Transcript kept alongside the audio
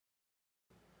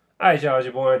Alright, y'all, it's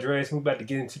your boy Andreas. We're about to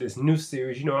get into this new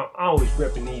series. You know, I'm always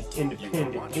repping these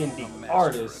independent indie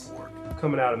artists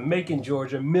coming out of Macon,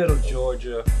 Georgia, Middle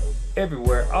Georgia,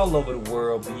 everywhere, all over the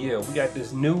world. But yeah, we got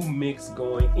this new mix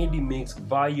going, Indie Mix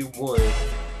Volume 1.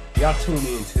 Y'all tune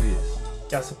into this.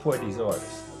 Y'all support these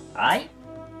artists. Alright?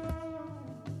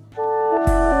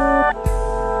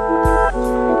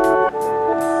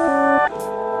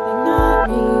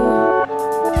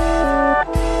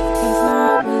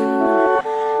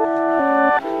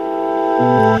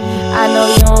 I know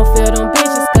you don't feel them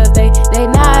bitches cause they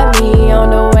not me. On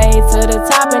the way to the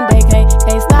top and they can't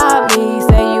stop me.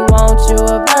 Say you want you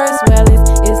a verse, well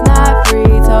it's not free.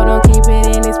 Told them keep it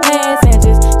in his pants and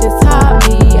just top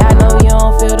me. I know you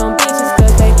don't feel them bitches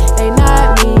cause they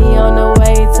not me. On the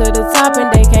way to the top and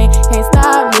they can't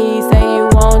stop me. Say you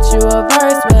want you a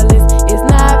verse, well it's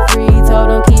not free.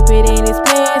 Told them keep it in his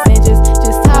pants and just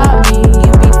top me.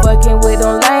 You be fucking with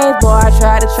them lanes, boy, I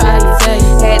try to tell you.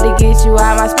 Had to get you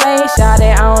out my space, shout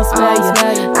it, I don't smell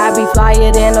you. I be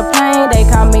flyer than a plane, they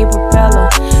call me propeller.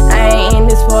 I ain't in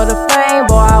this for the fame,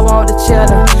 boy, I want the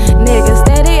cheddar. Nigga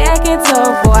steady acting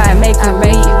tough, boy, I make you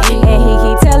eat. And he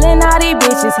keep telling all these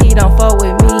bitches he don't fuck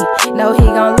with me. No, he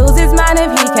gon' lose his mind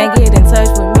if he can't get in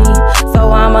touch with me. So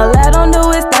I'ma let him do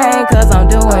his thing, cause I'm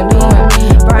doing me.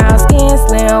 Brown skin,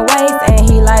 slim waist, and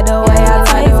he like the way I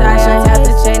taste. I ain't have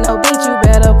to check no bitch, you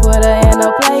better put her in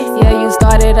her place. Yeah, you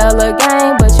started a little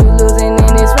game, but you losing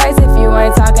in this race. If you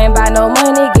ain't talking about no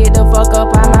money, get the fuck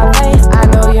up out my face. I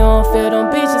know you don't feel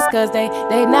them bitches cause they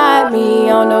not me.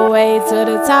 On the way to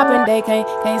the top and they can't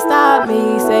stop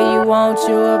me. Say you want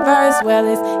you a verse, well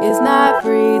it's not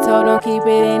free. Told them keep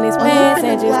it in his pants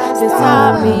and just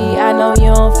top me. I know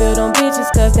you don't feel them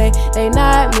bitches cause they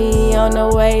not me. On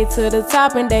the way to the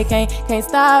top and they can't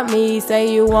stop me.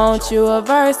 Say you want you a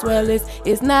verse, well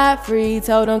it's not free.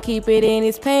 Told them keep it in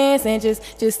his pants and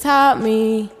just top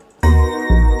me.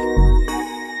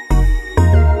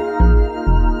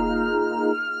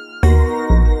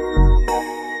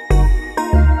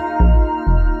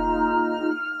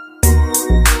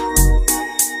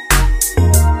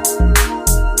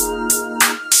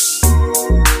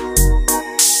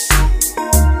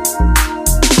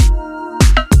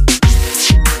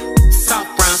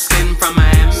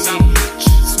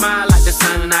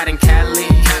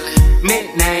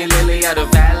 Nickname Lily of the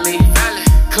Valley.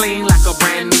 Clean like a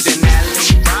brand new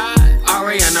Denali.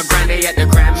 Ariana Grande at the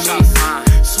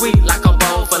Grammys. Sweet like a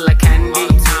bowl full of candy.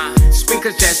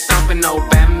 Speakers just thumping, no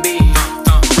Bambi.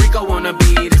 Rico wanna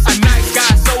be this a nice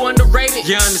guy, so underrated.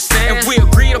 You understand? If we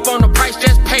agreed upon the price,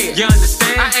 just pay it. You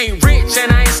understand? I ain't rich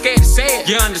and I ain't scared to say it.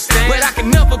 You understand? But I can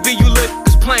never be you little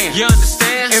playing. You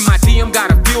understand? And my DM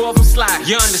got a few of them slide.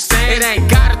 You understand? It ain't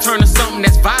gotta turn to something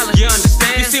that's violent. You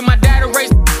understand? You see my dad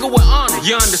raised with honor.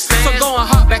 You understand? So go and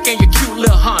hop back in your cute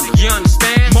little Honda. You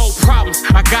understand? More problems.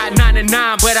 I got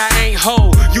 99, but I ain't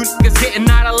whole. You niggas getting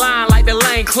out of line like the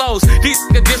lane closed. These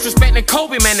niggas disrespecting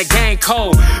Kobe, man, the game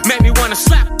cold. Make me wanna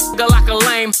slap nigga like a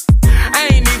lame. I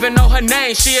ain't even know her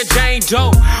name, she a Jane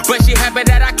Doe. But she happy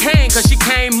that I came, cause she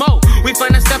came mo. We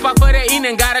finna step out for the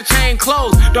evening, gotta change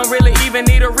clothes. Don't really even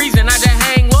need a reason, I just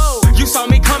hang low. You saw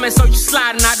me coming, so you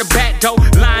sliding out the back door.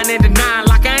 Lying in the 9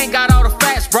 like I ain't got all the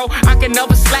facts, bro. I can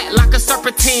never slack like a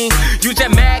serpentine. You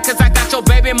just mad cause I got your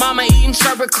baby mama eating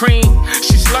sherbet cream.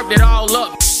 She slurped it all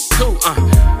up, too,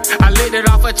 I lit it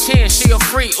off her chin, she a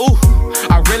freak, ooh.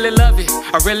 I really love it,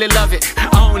 I really love it. I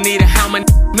don't need a helmet,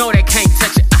 no they can't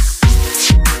touch it.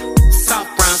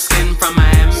 Soft brown skin from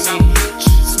Miami.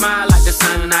 Smile like the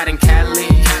sun out in Cali.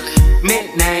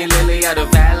 Nickname Lily of the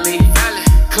Valley.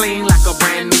 Clean like a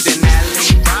brand new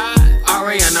Denali.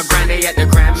 Ariana Grande at the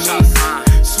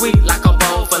Grammys. Sweet like a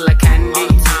bowl full of candy.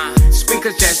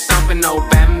 Speakers just thumping, no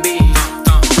Bambi.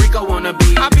 Rico wanna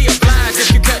be. I'll be obliged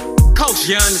if you cut coach.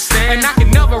 You understand? And I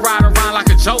can never ride around like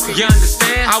a joker. You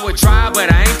understand? I would drive,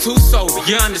 but I ain't too sober.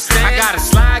 You understand? I gotta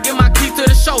slide, get my keys to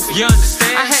the chauffeur. You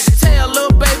understand? I had to tell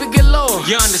little baby get lower.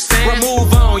 You understand? But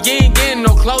move on, you ain't getting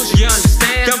no closure. You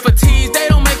understand? Them fatigues, they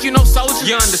don't make you no soldier.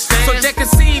 You understand? So they can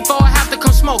see before I have to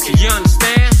come smoking. You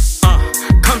understand?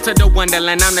 Come to the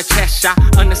Wonderland, I'm the chest shot.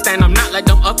 Understand I'm not like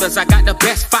them others, I got the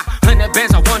best 500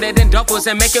 bands, I want it in doubles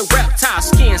and make it reptile.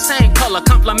 Skin, same color,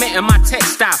 complimenting my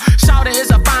textile. Shawty is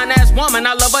a fine ass woman,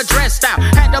 I love her dress style.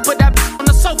 Had to put that on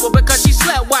the sofa because she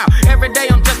slept wow. Every day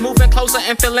I'm just moving closer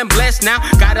and feeling blessed now.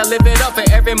 Gotta live it up for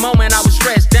every moment I was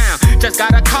stressed down. Just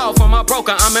got a call from my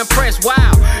broker, I'm impressed,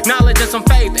 wow. Knowledge and some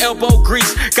faith, elbow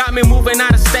grease. Got me moving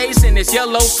out of states in this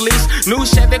yellow fleece. New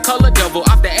Chevy color devil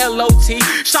off the LOT.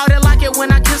 Shawty like it when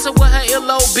I kiss her with her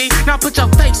LOB. Now put your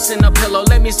face in the pillow,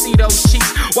 let me see those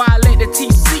cheeks. While I let the T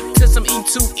seep to some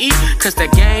E2E. Cause the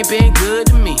game been good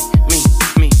to me.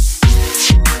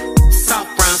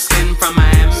 from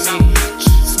Miami.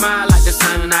 Smile like the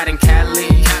sun out in Cali.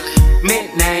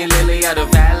 Nickname Lily of the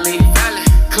Valley.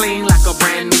 Clean like a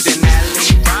brand new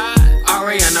Denali.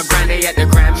 Ariana Grande at the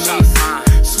Grammys.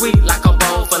 Sweet like a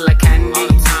bowl full of candy.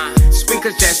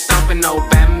 Speakers just thumping, no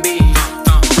Bambi.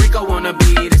 Rico wanna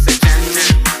be this a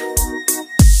Janet.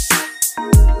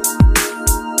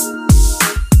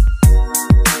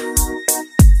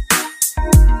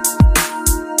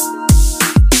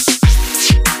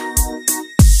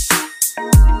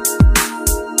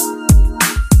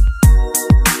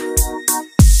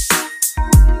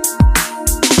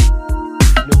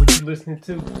 Listening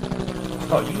to?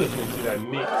 Oh, you listening to that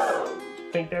mix?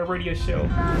 Think that radio show?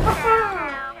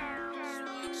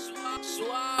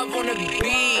 Suave on the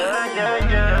beat.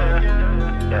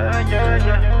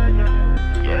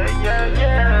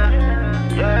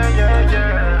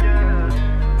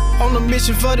 On a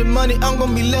mission for the money, I'm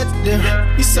gon' be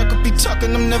legendary. These suckers be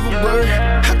talking, I'm never worried.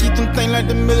 I keep them things like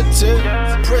the military.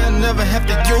 Pray I never have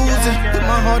to use it. Put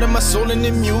my heart and my soul in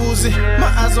the music.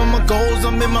 My eyes on my goals,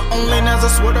 I'm in my own lane as I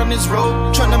sweat on this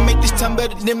road. Tryna make this time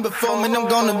better than before, man, I'm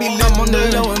gonna be living on the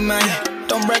low in mine.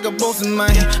 Don't brag or boast in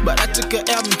mine, but I took an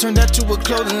album, turned that to a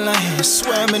clothing line. I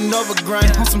swear I'm in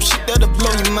overgrind, on some shit that'll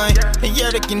blow your mind. And yeah,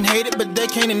 they can hate it, but they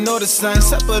can't ignore the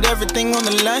signs. I put everything on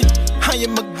the line. I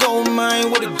am a gold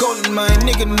mine with a golden mind.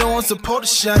 Nigga, no one support to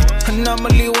shine.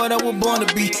 Anomaly, what I was born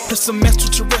to be. There's some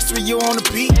extraterrestrial on the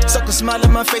beat. Suckers smile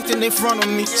in my face and they front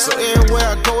on me. So everywhere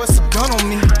I go, it's a gun on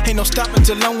me. Ain't no stopping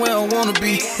till I'm where I wanna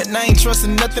be. And I ain't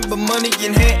trusting nothing but money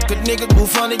in hand. Cause niggas move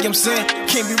funny, I'm saying.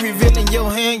 Can't be revealing your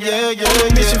hand, yeah.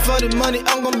 Mission for the money,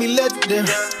 I'm gon' be legendary.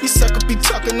 These suckers be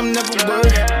talking, I'm never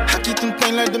worried. I keep them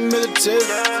things like the military.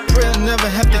 Pray I never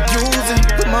have to use it.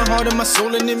 Put my heart and my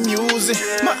soul in the music.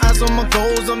 My eyes on my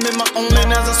goals, I'm in my own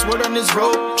lane as I sweat on this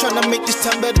road. Tryna make this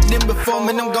time better than before,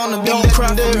 man, I'm gonna be legendary. Cry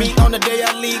for me on the day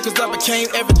I leave, cause I became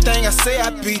everything I say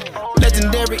I'd be.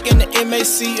 Legendary in the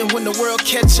MAC, and when the world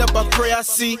catch up, I pray I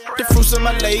see the fruits of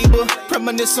my labor.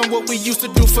 Reminisce on what we used to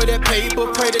do for that paper.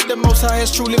 Pray that the Most High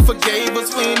has truly forgave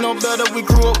us. We ain't no better, we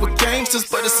grew up with gangsters.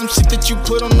 But it's some shit that you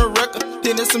put on the record,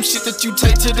 then it's some shit that you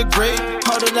take to the grave.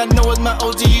 All that I know is my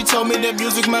OG, you told me that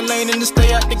music my lane and to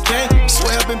stay out the game.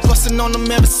 Swear I've been busting on them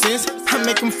ever since. I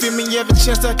make them feel me every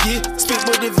chance I get. Speak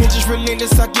with adventures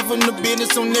relentless, I give them the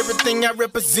business on everything I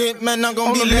represent. Man, I'm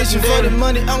gon' be legendary. For the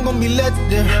money, I'm gon' be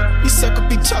legendary. These suckers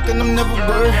be talking, I'm never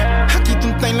worried. I keep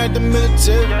them things like the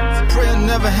military. Pray I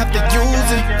never have to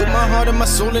use it. Put my heart and my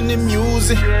soul in the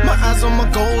music. My eyes on my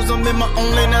goals, I'm in my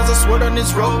own lane as I sweat on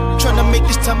this road. Tryna make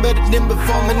this time better than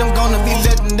before, man, I'm gonna be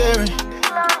legendary.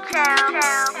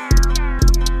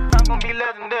 I'm gonna be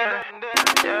legendary.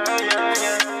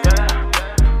 Yeah.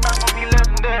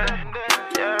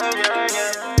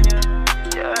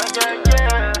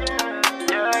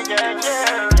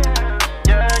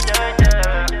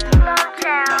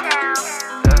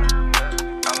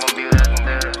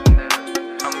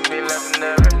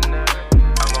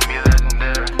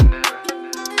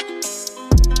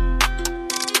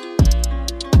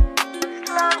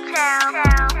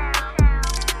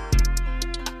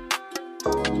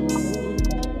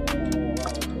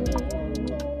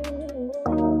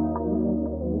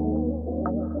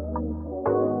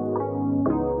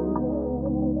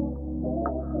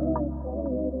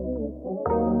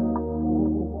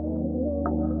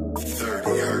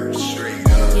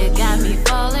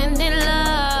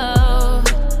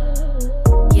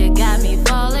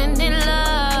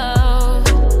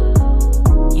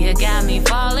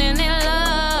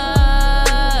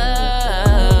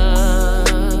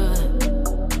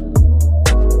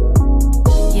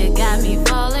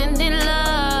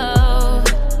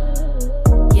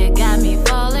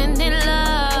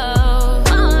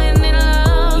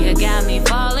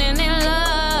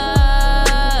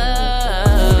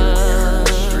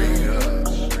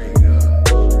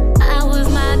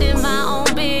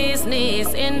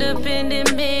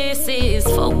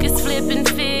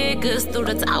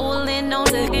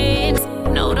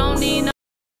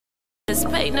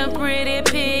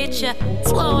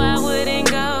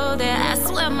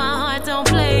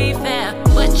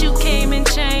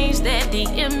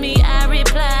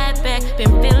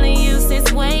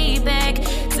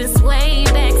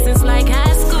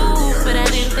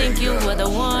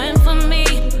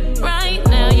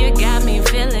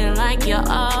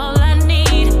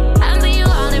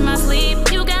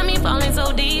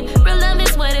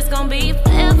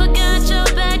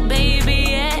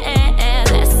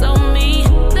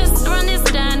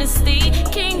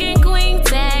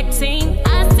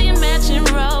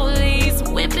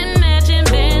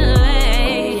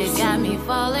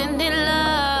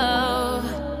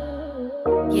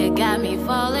 me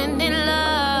falling in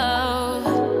love.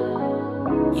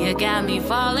 You got me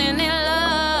falling in love.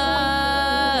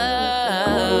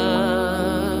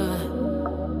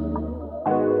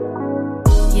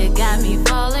 You got me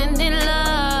falling in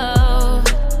love.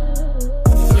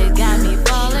 You got me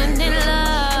falling in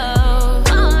love.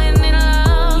 Falling in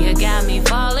love. You got me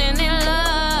falling in love.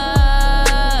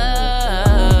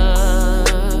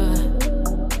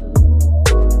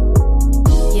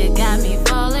 You got me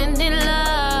falling in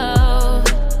love.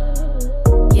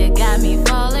 You got me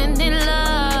falling in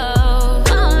love.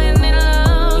 Falling in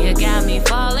love. You got me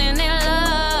falling in love.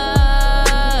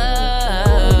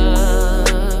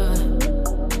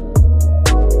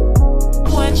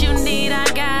 What you need, I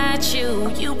got you.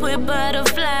 You put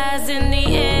butterflies in the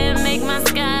air, make my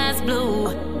skies blue.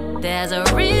 There's a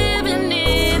ribbon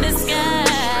in the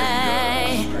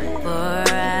sky for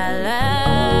our love.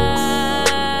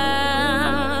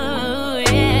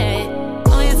 Yeah,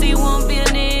 loyalty won't be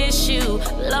an issue.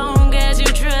 Long as you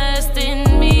trust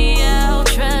in me, I'll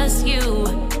trust you.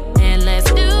 And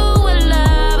let's do what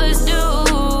lovers do.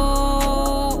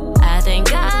 I thank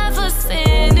God for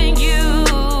sending you.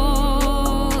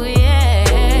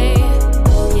 Yeah,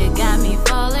 you got me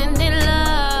falling in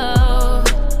love.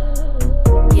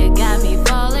 You got me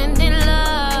falling in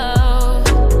love.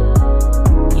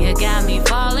 You got me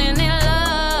falling in love.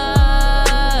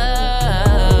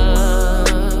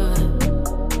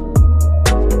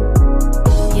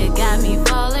 You got me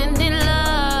falling in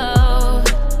love.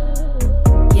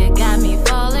 You got me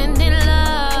falling in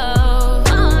love.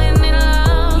 Falling in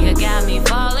love. You got me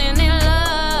falling in love.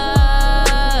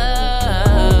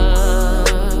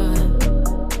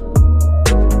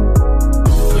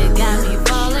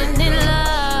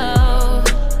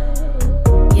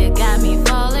 You got me falling in love. You got me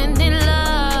falling in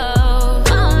love.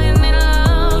 Falling in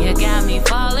love. You got me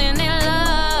falling in love.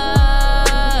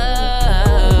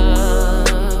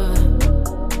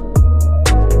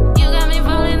 You got me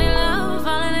falling in love,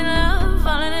 falling in love,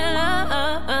 falling in love,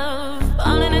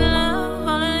 falling in love,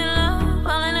 falling in love,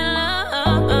 falling in love,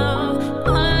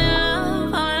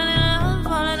 falling in love,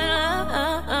 falling in love.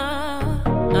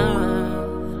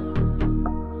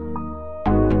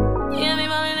 You got me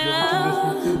falling in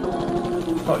love.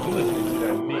 Oh, you listening to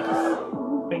that mix?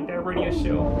 Make that radio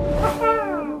show.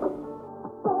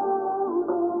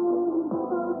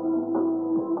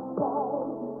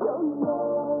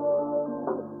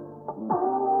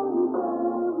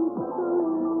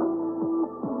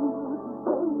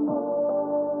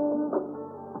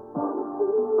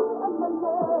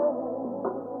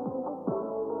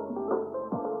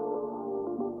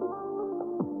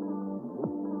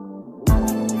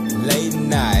 Late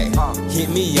night, hit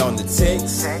me on the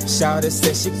text. Shawty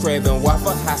said she craving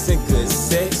Waffle House and good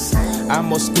sex.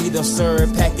 I'ma squeeze them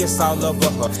syrup packets all over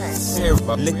her. Syrup,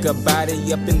 lick her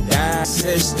body up and down.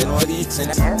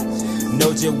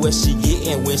 Know just what she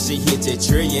gettin' when she hit the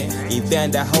trillion.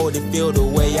 Evander hold it, feel the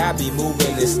way I be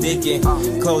moving and sticking.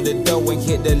 Close the door and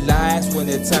hit the lights when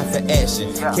it's time for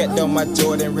action. Kept on my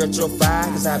Jordan Retro 5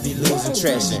 cause I be losing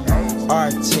traction.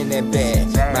 Arch in that bag,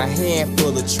 my hand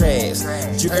full of trash.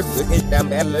 Drip it,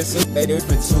 I'm Allison, better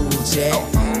for 2 jack.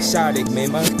 Shawty made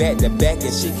my back to back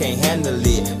and she can't handle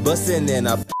it. Bustin' in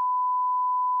a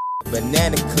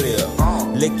banana clip.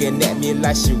 Looking at me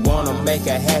like she wanna make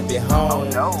a happy home.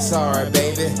 Sorry,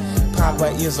 baby,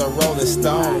 Papa is a rolling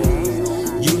stone.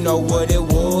 You know what it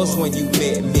was when you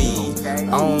met me.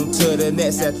 On to the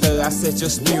next after I set your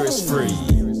spirits free.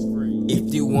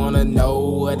 If you wanna know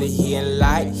what it hitting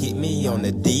like, hit me on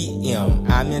the DM.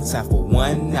 I'm in time for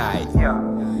one night.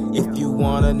 If you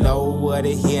wanna know what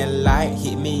it hitting like,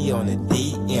 hit me on the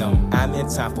DM. I'm in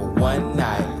time for one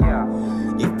night.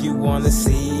 If you wanna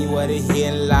see what it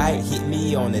hitting like, hit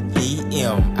me on the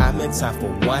DM. I'm in time for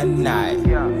one night.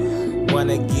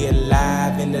 Wanna get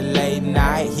live in the late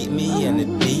night, hit me in the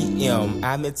DM.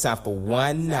 I'm in time for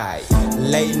one night.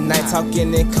 Late night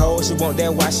talking in cold, she want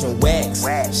that wash and wax.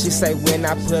 She say when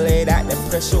I pull it out, the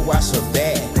pressure wash her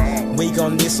back. We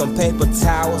gon' need some paper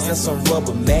towels and some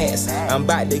rubber mats. I'm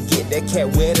about to get that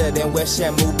cat wetter than where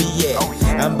Shamu be at.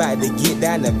 I'm about to get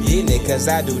down to business cause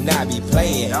I do not be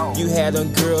playing. You had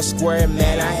them girls square,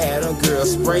 man, I had them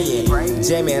girls spraying.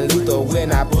 Jamie and Luther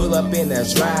when I pull up in the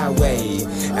driveway.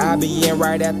 I'll be in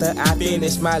right after I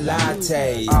finish my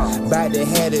latte. About to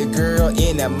have a girl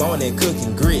in the morning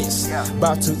cooking grits.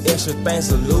 Bought 2 extra things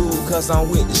to lube cause I'm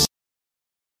with the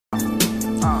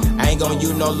ain't gon'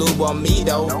 use no lube on me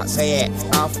though. Say it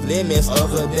off limits,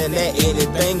 other than that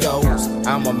anything goes.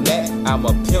 I'm a Mac, I'm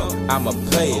a pimp, I'm a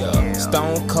player.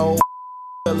 Stone cold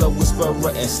killer, whisperer,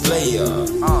 and slayer.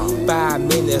 5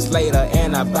 minutes later,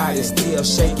 and our body's still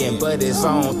shaking, but it's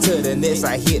on to the next.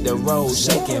 I hit the road,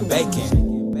 shaking, baking.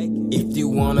 If you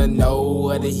wanna know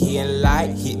what it hitting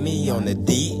like, hit me on the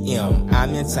DM.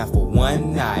 I'm in time for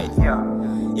one night.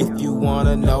 If you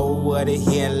wanna know what it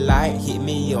hitting like, hit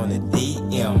me on the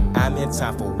DM. I'm in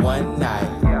time for one night.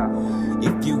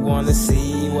 If you wanna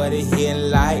see what it hitting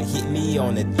like, hit me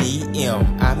on the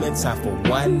DM. I'm in time for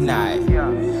one night.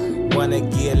 Wanna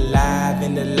get live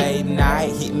in the late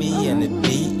night, hit me in the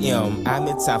DM. I'm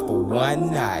in time for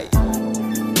one night.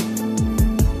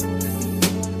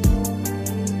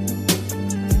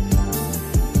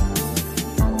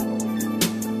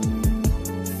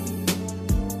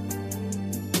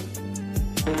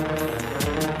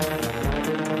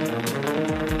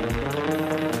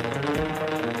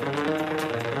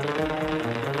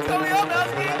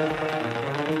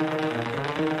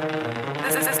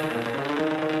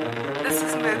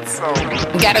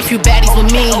 Got a few baddies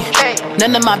with me.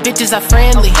 None of my bitches are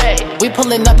friendly. We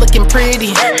pulling up looking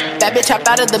pretty. That bitch hop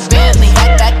out of the Bentley.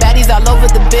 Baddies all over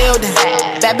the building.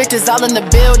 Bad bitches all in the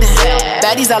building.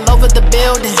 Baddies all over the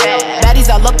building. Baddies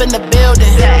all up in the building.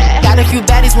 Got a few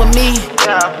baddies with me.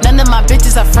 None of my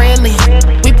bitches are friendly.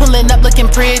 We pulling up looking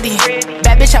pretty.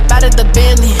 Bad bitch hop out of the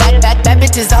Bentley. Bad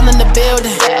bitches all in the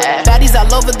building. Baddies all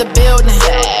over the building.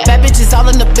 Bad bitches all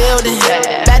in the building.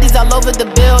 Baddies all over the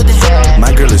building.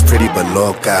 My girl is pretty but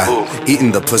loca,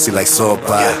 eating the pussy like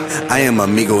sopa. I am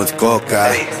amigo with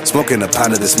coca, smoking a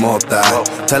pound of this mota.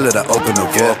 Tell her to open the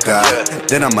boca,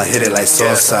 then I'ma hit it like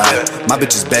salsa. My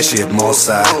bitch is bad, she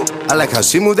hermosa. I like how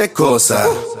she move that cosa,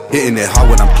 hitting it hard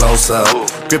when I'm closer.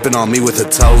 Gripping on me with her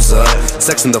toes up,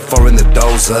 sexing the four in the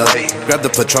dozer. Grab the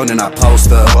Patron and I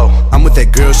post up. I'm with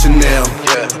that girl Chanel,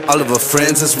 all of her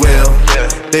friends as well.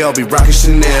 They all be rocking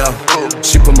Chanel.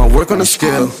 She put my work on the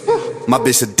scale. My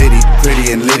bitch a ditty,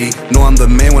 pretty and litty. Know I'm the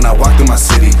man when I walk through my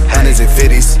city. Hundreds and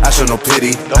fifties, I show no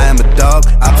pity. I am a dog,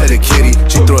 I pet a kitty.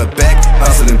 She throw it back,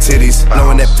 hustle them titties.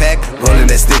 Blowing that pack, rolling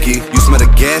that sticky. You smell the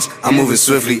gas, I'm moving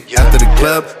swiftly. After the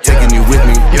club, taking you with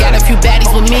me. Got a few baddies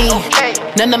with me.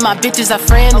 None of my bitches are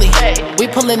friendly. We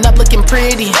pulling up looking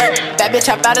pretty. That bitch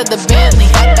hop out of the Bentley.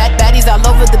 Baddies all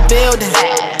over the building.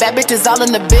 Bad bitches all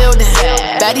in the building.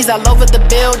 Baddies all over the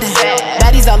building.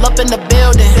 Baddies all up in the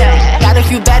building. Got a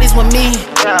few baddies with me.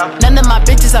 None of my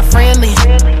bitches are friendly.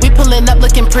 We pulling up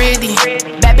looking pretty.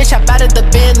 Bad bitch hop out of the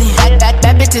Bentley.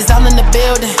 Bad bitches all in the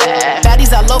building.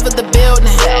 Baddies all over the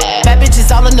building. Bad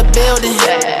bitches all in the building.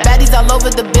 Baddies all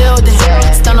over the building.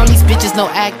 Stun on these bitches,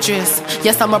 no actress.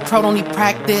 Yes, I'm a pro, don't need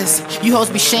practice. You hoes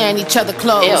be sharing each other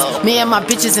clothes. Me and my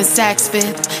bitches in Saks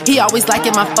Fifth. He always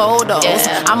liking my photos.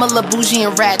 I'm a little bougie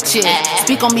and ratchet.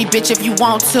 Speak on me, bitch, if you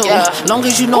want to. Long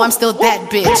as you know I'm still that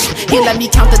bitch. He let me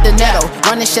count the dinero.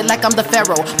 Running shit like I'm the pharaoh.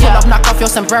 Pull up, knock off your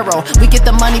sombrero. We get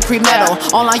the money pre-metal.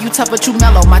 Online you tough but you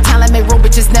mellow. My talent make road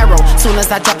bitches narrow. Soon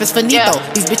as I drop it's finito.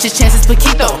 These bitches chances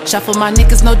poquito. Shuffle my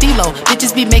niggas no D-Lo.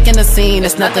 Bitches be making a scene,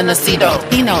 it's nothing to see though.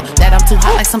 He know that I'm too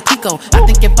hot like some Pico. I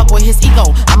think it fuck with his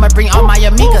ego. I'ma bring all my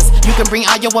amigas. You can bring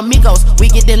all your amigos. We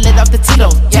get it lit off the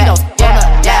Tito's.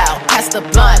 Pass the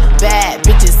blunt. Bad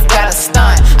bitches gotta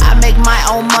stunt. I make my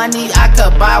own money. I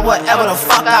could buy whatever the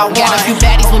fuck I want. Got a few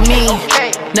baddies with me.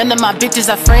 None of my bitches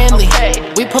are friendly.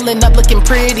 We pulling up looking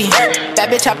pretty. Bad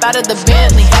bitch hop out of the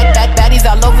Bentley. Baddies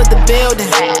all over the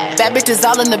building. Bad bitches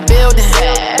all in the building.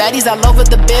 Baddies all over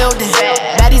the building.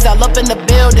 Baddies all up in the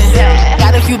building.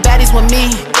 Got a few baddies with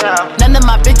me. None of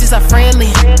my bitches are friendly.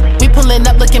 We pulling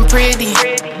up looking pretty.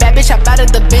 Bad bitch hop out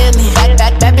of the Bentley.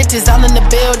 Bad bitches all in the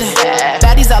building.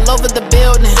 Baddies all over the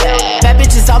building. Bad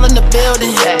bitches all in the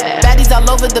building. Baddies all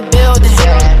over the building.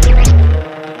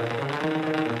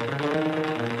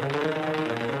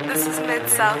 This is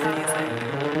Mid-South music.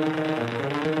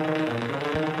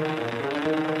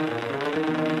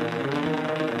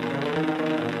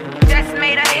 Just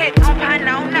made a hit on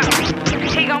Pano, no.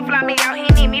 He gon' fly me out, he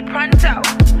need me pronto.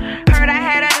 Heard I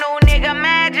had a new nigga,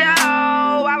 Majo.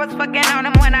 I was fucking on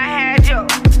him when I had you.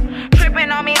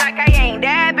 Tripping on me like I ain't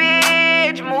that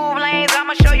bitch. Move lanes,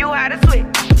 I'ma show you how to switch.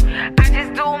 I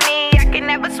just do me, I can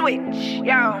never switch.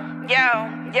 Yo.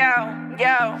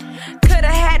 Coulda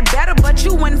had better, but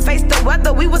you wouldn't face the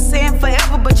weather. We was saying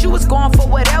forever, but you was going for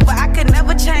whatever. I could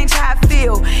never change how I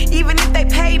feel. Even if they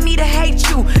paid me to hate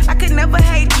you, I could never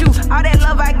hate you. All that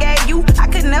love I gave you, I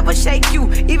could never shake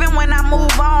you. Even when I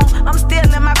move on, I'm still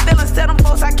in my feelings. Tell them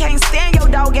folks I can't stand your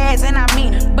dog ass, and I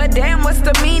mean it. But damn, what's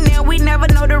the meaning? We never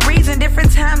know the reason.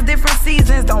 Different times, different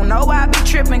seasons. Don't know why I be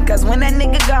tripping, cause when that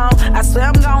nigga gone, I swear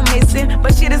I'm gon' miss him.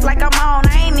 But shit is like I'm on,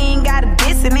 I ain't even gotta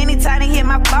diss missing. Anytime he hit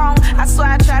my phone, I swear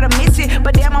I try to miss it.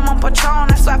 But damn, I'm on Patron,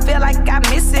 that's why I feel like I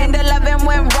miss it. And the loving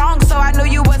went wrong, so I knew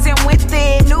you wasn't with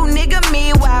it. New nigga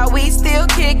me while we still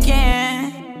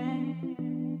kicking.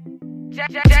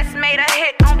 Just made a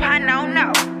hit on Pano,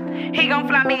 no. He gon'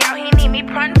 fly me out, he need me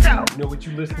pronto. You know what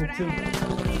you listening to?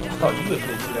 Oh, you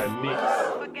listening to that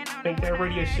mix. Think that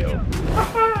radio show.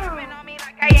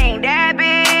 I ain't that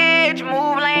bitch.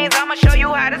 Move lanes, I'ma show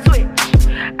you how to switch.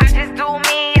 I just do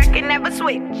me, I can never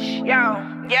switch. Yo.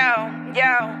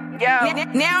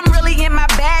 Now I'm really in my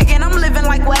bag and I'm living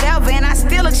like whatever. And I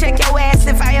still'll check your ass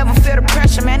if I ever feel the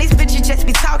pressure. Man, these bitches just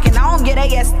be talking. I don't get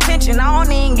a ass attention. I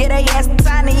don't even get a ass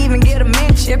time to even get a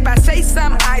mention. If I say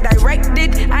something, I direct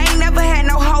it. I ain't never had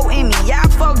no hoe in me. Y'all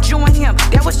fucked you and him.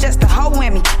 That was just a hoe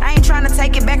in me. I ain't trying to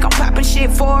take it back. I'm popping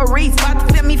shit for a reason. About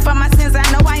to feel me for my sins. I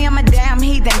know I am a damn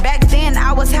heathen. Back then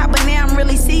I was hot, but now I'm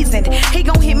really seasoned. He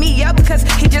gon' hit me up cause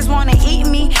he just wanna eat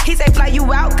me. He say fly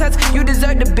you out cause you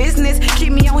deserve the business.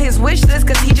 Keep me on his wish list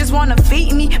cause he just wanna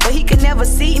feed me, but he can never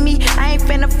see me. I ain't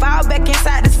finna fall back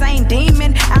inside the same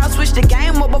demon. I'll switch the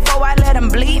game up before I let him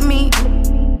bleed me.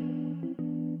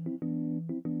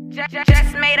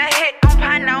 Just made a hit on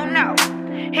Pano, no.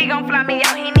 He gon' fly me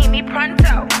out, he need me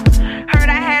pronto. Heard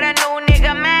I had a new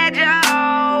nigga mad, yo.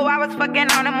 I was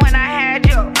fucking on him when I had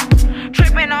you.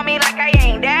 Tripping on me like I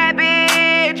ain't that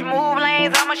bitch. Move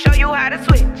lanes, I'ma show you how to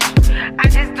switch. I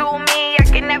just do me, I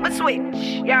can never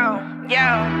switch. Yo.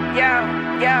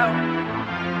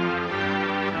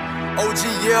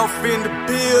 OGF in the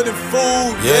building,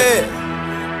 fool, yeah.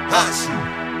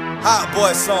 Hot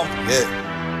boy song, yeah.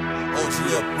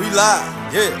 OGF, we live,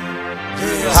 yeah.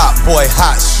 Hot boy,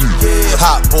 hot shoot.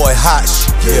 Hot boy, hot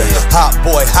shoot. Hot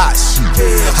boy, hot shoot.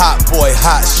 Hot boy,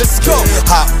 hot shoot. Let's go.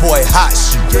 Hot boy, hot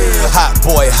shoot. Hot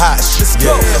boy, hot shoot. Let's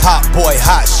go. Hot boy,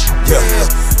 hot shoot.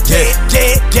 Yeah.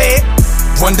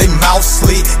 When they mouth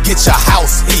sleep, get your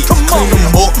house heat. Clean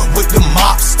them up with the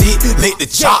mop stick, let the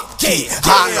chop kick.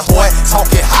 Hot boy,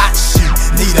 talking hot shit,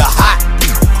 need a hot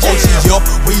beat. OG up,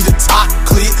 we the top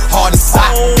click, hard as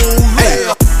hot. Hey,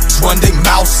 when they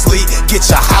mouth sleep, get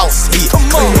your house heat.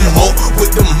 Clean them up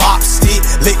with the mop stick,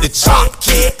 let the chop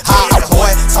kick. Hot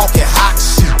boy, talking hot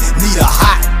shit, need a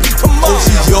hot beat.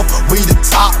 OG up, we the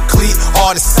top click,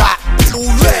 hard as hot.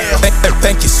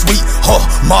 Thank you, sweet,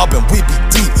 mobbing, we be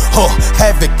deep,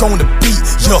 havoc on the beat,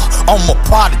 I'm a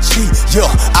prodigy,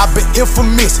 I've been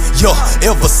infamous,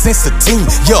 ever since a teen,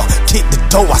 kick the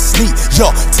door, I sneak,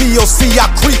 TOC, I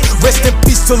creep, rest in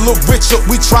peace to Lil Richard,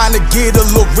 we trying to get a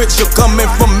little richer, coming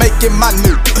from making my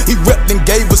new, he repped and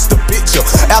gave us the picture,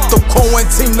 after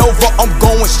quarantine over, I'm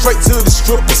going straight to the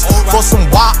strippers, for some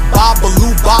wop,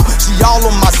 baloo bop, she all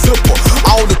on my zipper,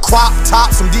 all the crop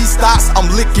tops, from these thoughts, I'm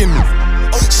licking me.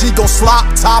 She gon' slop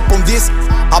top on this,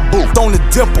 I booped on the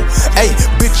dimple. Ayy,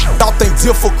 bitch, you thought they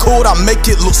difficult, I make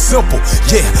it look simple.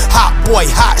 Yeah, hot boy,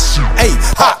 hot shit. Ayy,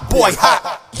 hot boy,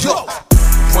 hot. Yo.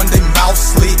 When they mouth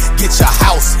sleep, get your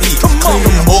house heat. Clean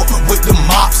them up with the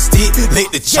mop stick,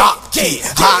 let the chop kick.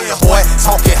 Hot boy,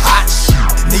 talking hot shit,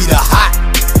 need a hot.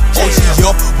 OG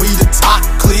up, we the top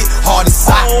click, hard as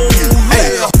hot.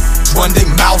 Ayy. When they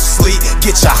mouth sleep,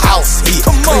 get your house heat.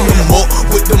 Clean them up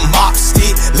with the mop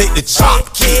stick, let the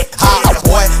chop kick. Hot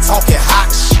boy, talking hot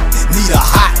shit, need a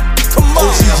hot.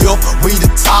 OG up, we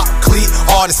the top click,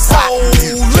 hard as hot.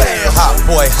 Hot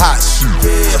boy, hot shoot.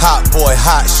 Hot boy,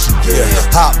 hot shoot.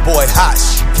 Hot boy, hot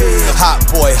shoot. Hot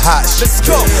boy, hot shoot. Let's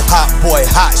go. Hot boy,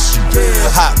 hot shoot.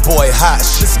 Hot boy, hot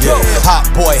shoot. Hot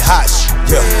boy, hot shoot.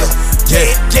 Yeah.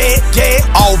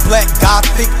 All black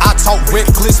gothic, I talk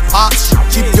reckless pop.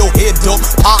 Keep your head up,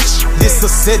 pop. This a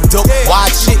setup,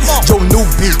 watch it. Your new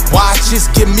beat, watch it.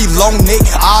 Give me long neck,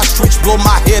 ostrich, blow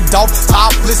my head off.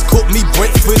 Topless, cook me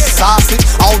breakfast sausage.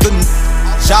 All the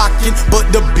jocking, but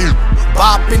the beat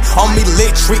bopping. I'm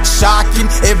electric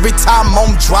shocking. Every time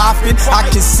I'm dropping, I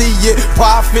can see it.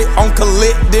 Profit on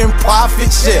collecting profit.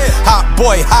 Yeah, hot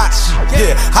boy, hot shit.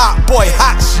 Yeah, hot boy,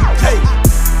 hot shit. Hey.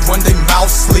 When they mouth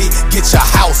sleep, get your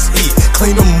house heat.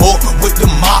 Clean them up with the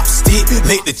mop stick,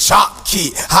 let the chop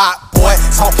kick. Hot boy,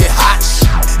 talking hot shit,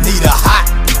 need a hot.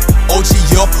 OG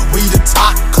up, we the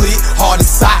top click, hard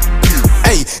as hot.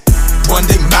 Ayy, when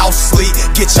they mouth sleep,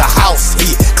 get your house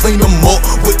heat. Clean them up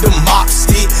with the mop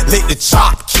stick, let the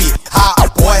chop kick. Hot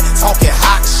boy, talking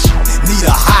hot shit, need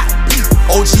a hot.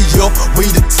 OG up, we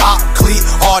the top click,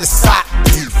 hard as hot.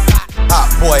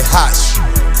 Hot boy, hot shit.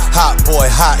 Hot boy,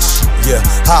 hot shit, yeah.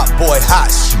 Hot boy, hot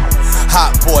shit.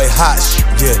 Hot boy, hot shit,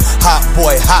 yeah. Hot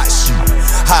boy, hot shit.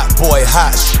 Hot boy,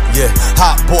 hot shit, yeah.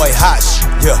 Hot boy, hot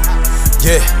shit,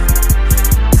 yeah.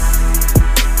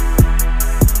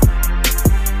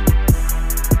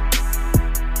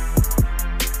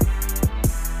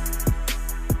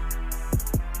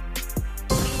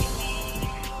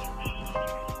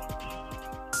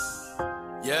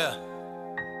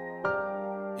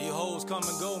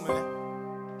 on,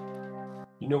 man.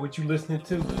 You know what you listening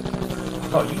to?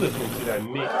 Oh, you listening to that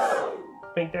mix.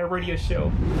 Think That Radio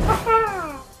Show.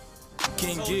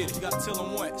 Can't get it. You gotta tell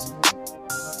them once.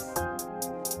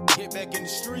 Get back in the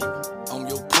street. I'm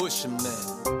your pusher,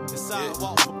 man. The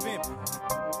sidewalk for pimping.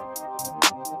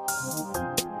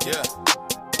 Yeah.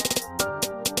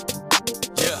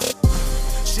 Yeah.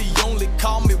 She only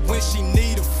call me when she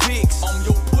need a fix. I'm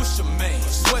your pusher, man.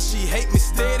 Swear she hate me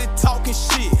steady talking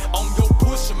shit. I'm your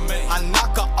pusher, man. I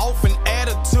knock her off and add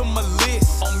her to my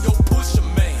list. I'm your pusher,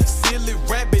 man. Silly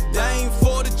rabbit, they ain't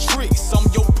for the tricks. I'm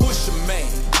your pusher, man.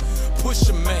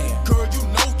 Pusher, man. Girl, you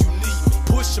know you need me.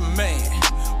 Pusher, man.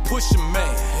 Pusher,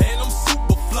 man. And I'm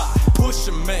super fly.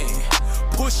 Pusher, man.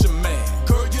 Pusher, man.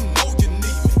 Girl, you know you need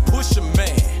me. Pusher,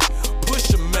 man.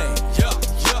 Pusher, man. Yeah,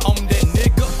 yeah. I'm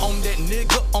that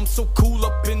nigga. I'm so cool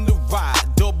up in the ride.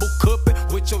 Double cupping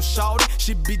with your shawty.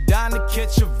 She be down to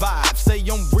catch a vibe. Say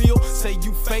I'm real, say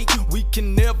you fake. We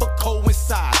can never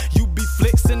coincide. You be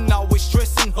flexing, always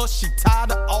stressing her. She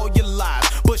tired of all your lies,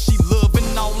 but she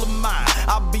loving all of mine.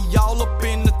 I be all up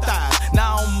in the thighs.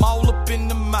 Now I'm all up in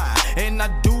the mind, and I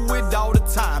do it all the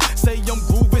time. Say I'm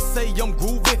groovy.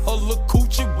 Her look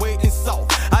coochie wet and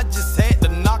soft. I just had to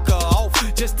knock her off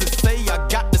just to say I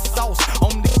got the sauce.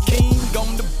 I'm the king,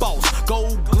 I'm the boss.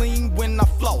 Gold gleam when I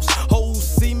floss. Hoes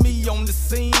see me on the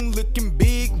scene looking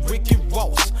big, Ricky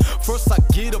Ross. First I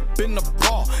get up in the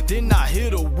bra, then I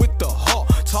hit her with the heart.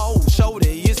 Told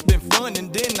shorty it's been fun,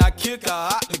 and then I kick her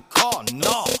out the car.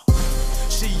 No,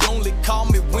 she only call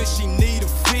me when she need a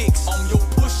fix. I'm your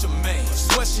pusher, man.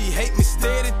 Swear she hate me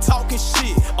steady talking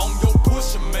shit. I'm your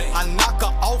pusher, man. I knock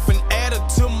her off and add her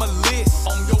to my list.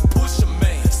 I'm your pusher,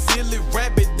 man. Silly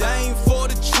rabbit, they ain't for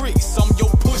the tricks. I'm your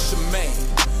pusher, man.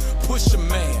 Pusher,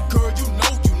 man. Girl, you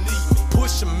know you need me.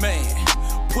 Pusher, man.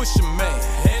 Pusher, man.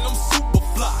 And I'm super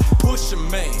fly. Pusher,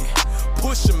 man.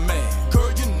 Pusher, man.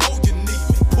 Girl, you know you need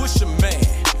me. Pusher, man.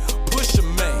 Pusher,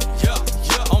 man. Yeah,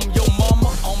 yeah. I'm your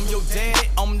mama, I'm your daddy.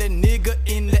 I'm that nigga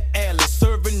in the alley.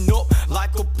 Serving up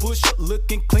like a pusher.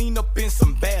 Looking clean up in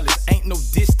some ballads. Ain't no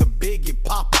diss to Biggie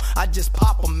Papa. I just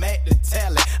pop 'em at the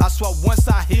tally. I swear once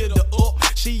I hit her up,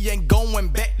 she ain't going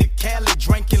back to Cali.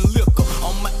 Drinking liquor,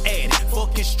 I'm an addict.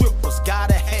 Fucking strippers,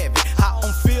 gotta have it. How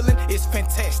I'm feeling, it's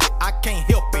fantastic. I can't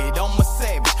help it, I'm a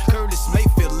savage. Curtis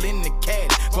Mayfield in the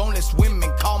caddy. Grown-ass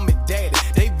women call me daddy.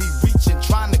 They be reaching,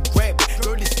 trying to grab it.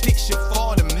 Girl, this stick shit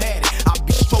automatic. I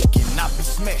be stroking, I be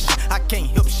smashing. I can't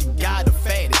help, she got a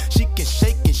fatty. She can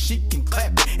shake it, she can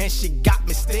clap it, and she got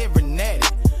me staring at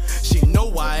it. She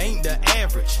know I ain't the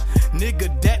average nigga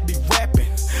that be rapping.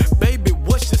 Baby,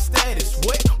 what's your status?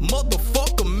 What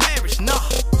motherfucker marriage? Nah.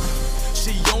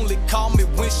 She only call me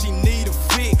when she need a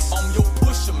fix. I'm your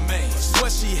pusher, man. Swear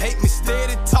she hate me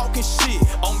steady talking shit.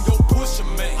 I'm your pusher,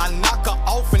 man. I knock her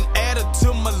off and add her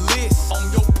to my list.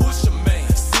 I'm your pusher, man.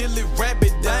 Silly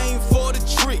rabbit, they ain't for the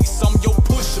tricks. I'm your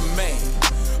pusher, man.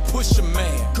 Pusher,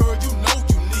 man. Girl, you know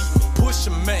you need me.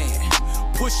 Pusher, man.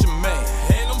 Pusher, man.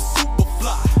 And I'm super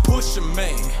fly. Pusher,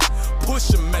 man.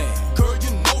 Pusher, man.